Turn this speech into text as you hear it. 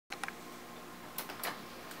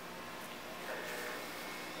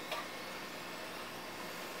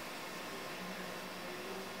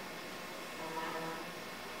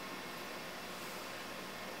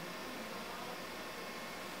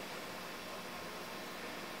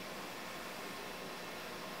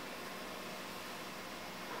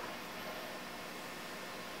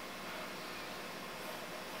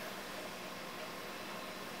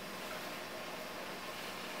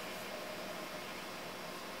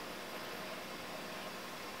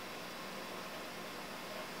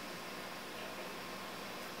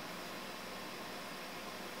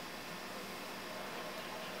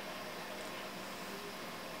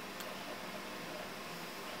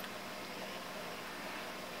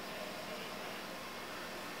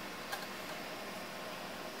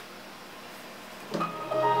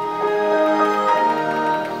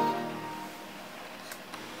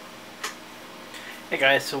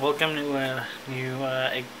guys, so welcome to a new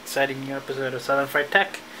exciting new episode of Southern Fried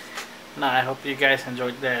Tech. Now I hope you guys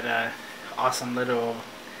enjoyed that awesome little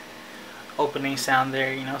opening sound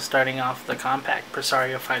there, you know, starting off the Compaq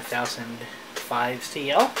Presario 5005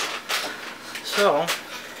 CL. So,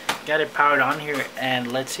 got it powered on here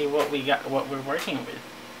and let's see what we're working with.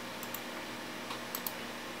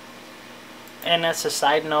 And as a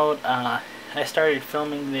side note, I started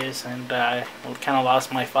filming this and I kind of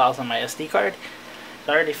lost my files on my SD card.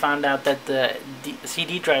 I already found out that the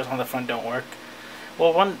CD drives on the front don't work.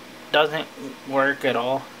 Well, one doesn't work at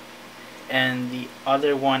all, and the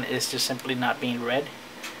other one is just simply not being read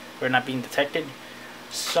or not being detected.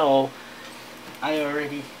 So I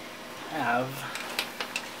already have.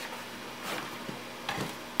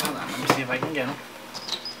 Hold on, let me see if I can get them.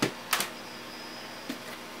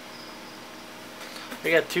 We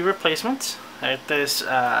got two replacements at this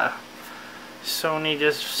Sony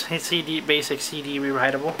just basic CD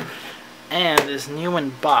rewritable, and this new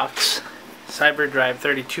in box CyberDrive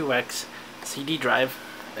 32X CD drive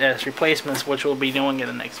as replacements, which we'll be doing in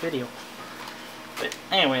the next video. But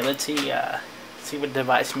anyway, let's see what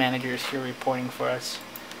device manager is here reporting for us,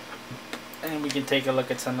 and we can take a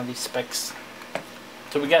look at some of these specs.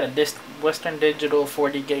 So we got a Western Digital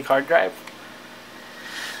 40 gig hard drive.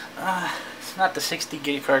 It's not the 60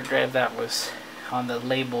 gig hard drive that was on the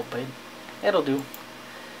label, but it'll do.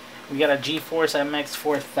 We got a GeForce MX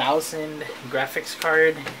 4000 graphics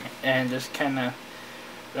card, and just kind of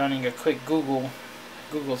running a quick Google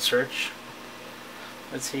search.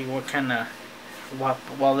 Let's see what kind of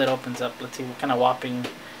while it opens up. Let's see what kind of whopping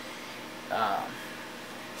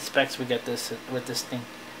specs we get with this thing.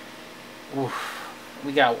 Oof.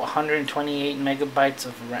 We got 128 megabytes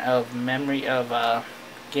of memory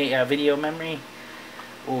video memory.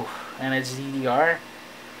 Ooh, and it's DDR.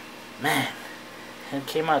 Man, it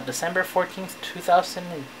came out December 14th,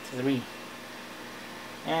 2003.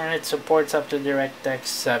 And it supports up to DirectX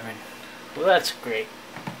 7. Well, that's great.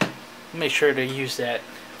 Make sure to use that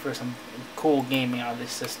for some cool gaming on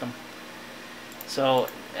this system. So,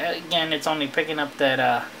 again, it's only picking up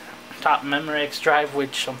that top MemRX drive,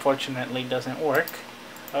 which unfortunately doesn't work.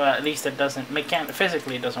 At least it doesn't,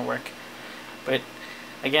 physically it doesn't work. But,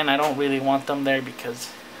 again, I don't really want them there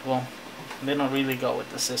because, well, they don't really go with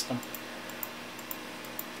the system.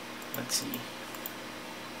 Let's see.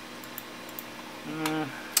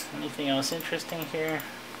 Anything else interesting here?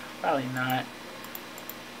 Probably not.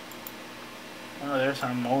 Oh, there's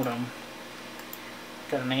our modem.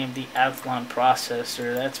 Got a name, the Athlon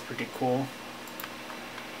processor. That's pretty cool.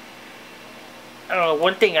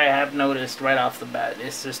 One thing I have noticed right off the bat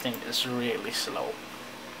is this thing is really slow.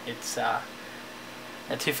 It's the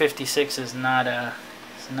 256 is not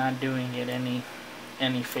doing it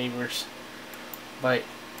any favors. But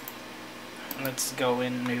let's go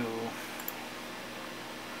into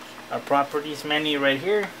our properties menu right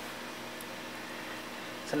here.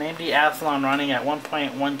 It's an AMD Athlon running at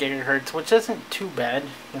 1.1 gigahertz, which isn't too bad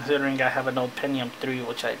considering I have an old Pentium 3,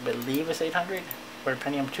 which I believe is 800, or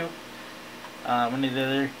Pentium 2. One of the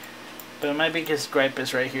other. But my biggest gripe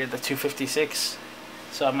is right here, the 256.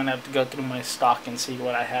 So I'm gonna have to go through my stock and see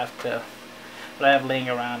what I have laying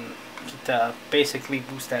around to basically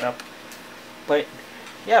boost that up. But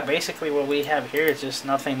yeah, basically what we have here is just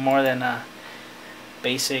nothing more than a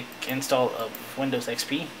basic install of Windows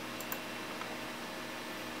XP.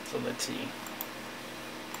 So let's see.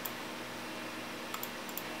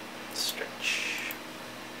 Stretch.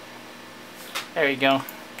 There you go.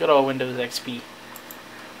 Good old Windows XP.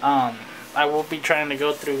 I will be trying to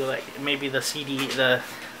go through like maybe the CD, the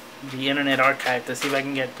Internet Archive to see if I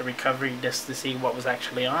can get the recovery just to see what was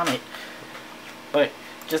actually on it. But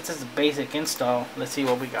just as a basic install, let's see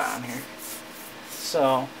what we got on here.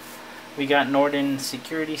 So we got Norton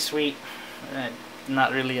Security Suite.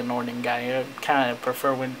 Not really a Norton guy. I kind of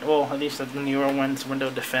prefer at least the newer ones,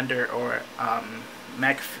 Windows Defender or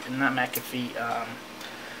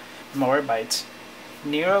Malwarebytes.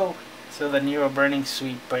 Nero, so the Nero Burning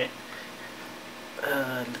Suite, but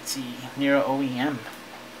let's see, Nero OEM.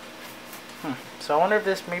 So I wonder if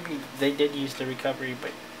this, maybe they did use the recovery,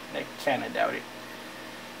 but I kind of doubt it.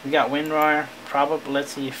 We got WinRAR, probably.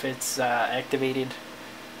 Let's see if it's activated.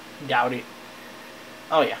 Doubt it.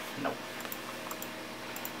 Oh yeah, no.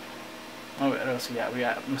 Oh, what else we got? We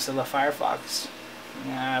got Mozilla Firefox.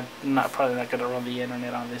 Probably not gonna run the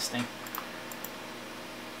internet on this thing.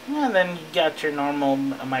 And then you got your normal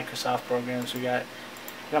Microsoft programs. We got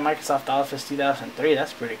Microsoft Office 2003.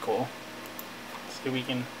 That's pretty cool. So we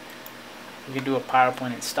can do a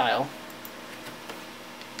PowerPoint in style.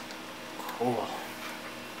 Cool.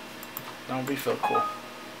 Don't we feel cool?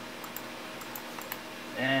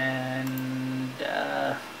 and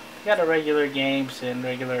got a regular games and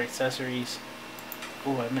regular accessories.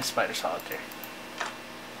 Ooh, I missed Spider Solitaire.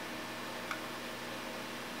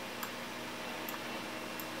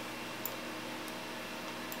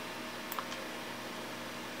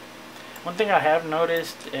 One thing I have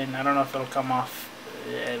noticed, and I don't know if it'll come off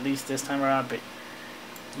at least this time around, but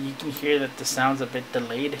you can hear that the sound's a bit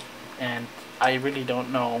delayed, and I really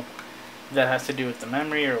don't know if that has to do with the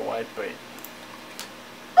memory or what, but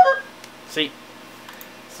see,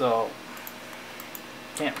 so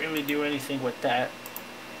can't really do anything with that,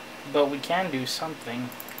 but we can do something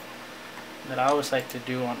that I always like to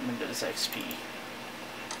do on Windows XP.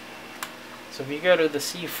 So if you go to the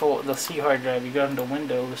C hard drive, you go into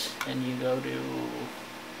Windows and you go to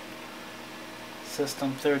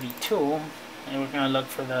System 32, and we're going to look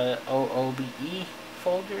for the OOBE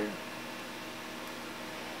folder.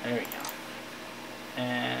 There we go.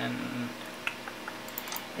 And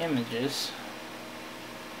images.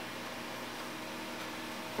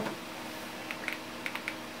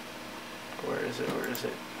 Where is it? Where is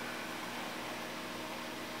it?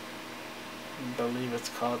 I believe it's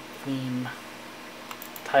called theme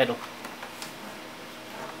title.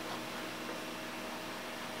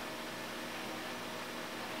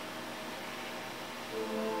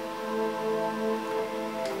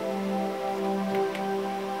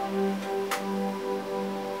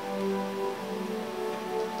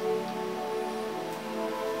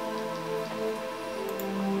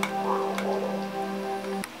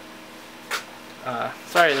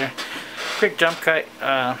 Sorry there, quick jump cut.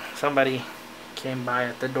 Somebody came by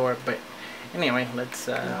at the door, but anyway, let's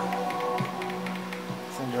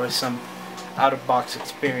enjoy some out-of-box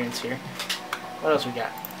experience here. What else we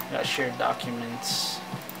got? We got shared documents.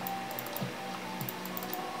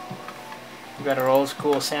 We got our old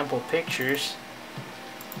school sample pictures.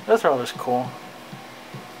 Those are always cool.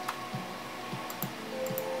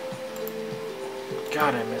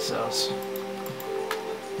 God, I miss those.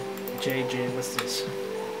 JJ, what's this?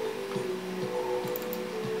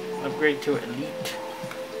 Upgrade to Elite.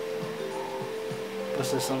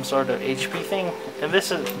 This is some sort of HP thing, and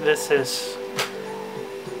this is.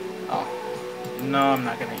 Oh no, I'm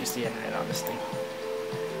not gonna use the internet on this thing.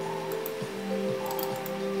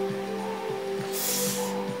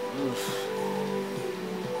 Oof.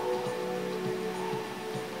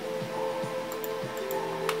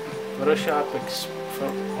 Photoshop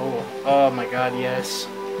oh my God, yes.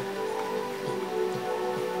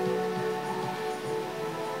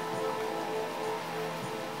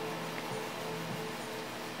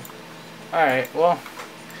 Alright, well,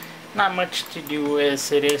 not much to do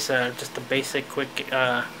as it is just a basic quick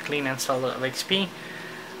clean install of XP.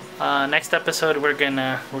 Next episode we're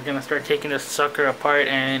gonna start taking this sucker apart,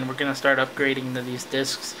 and we're gonna start upgrading these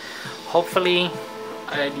discs. Hopefully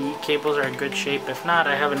the cables are in good shape. If not,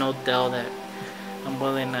 I have an old Dell that I'm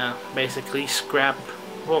willing to basically scrap.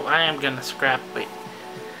 Well, I am gonna scrap, but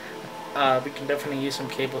we can definitely use some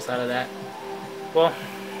cables out of that. Well,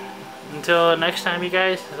 until next time, you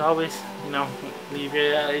guys, as always, you know, leave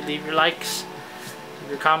your likes,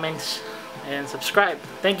 leave your comments, and subscribe.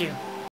 Thank you.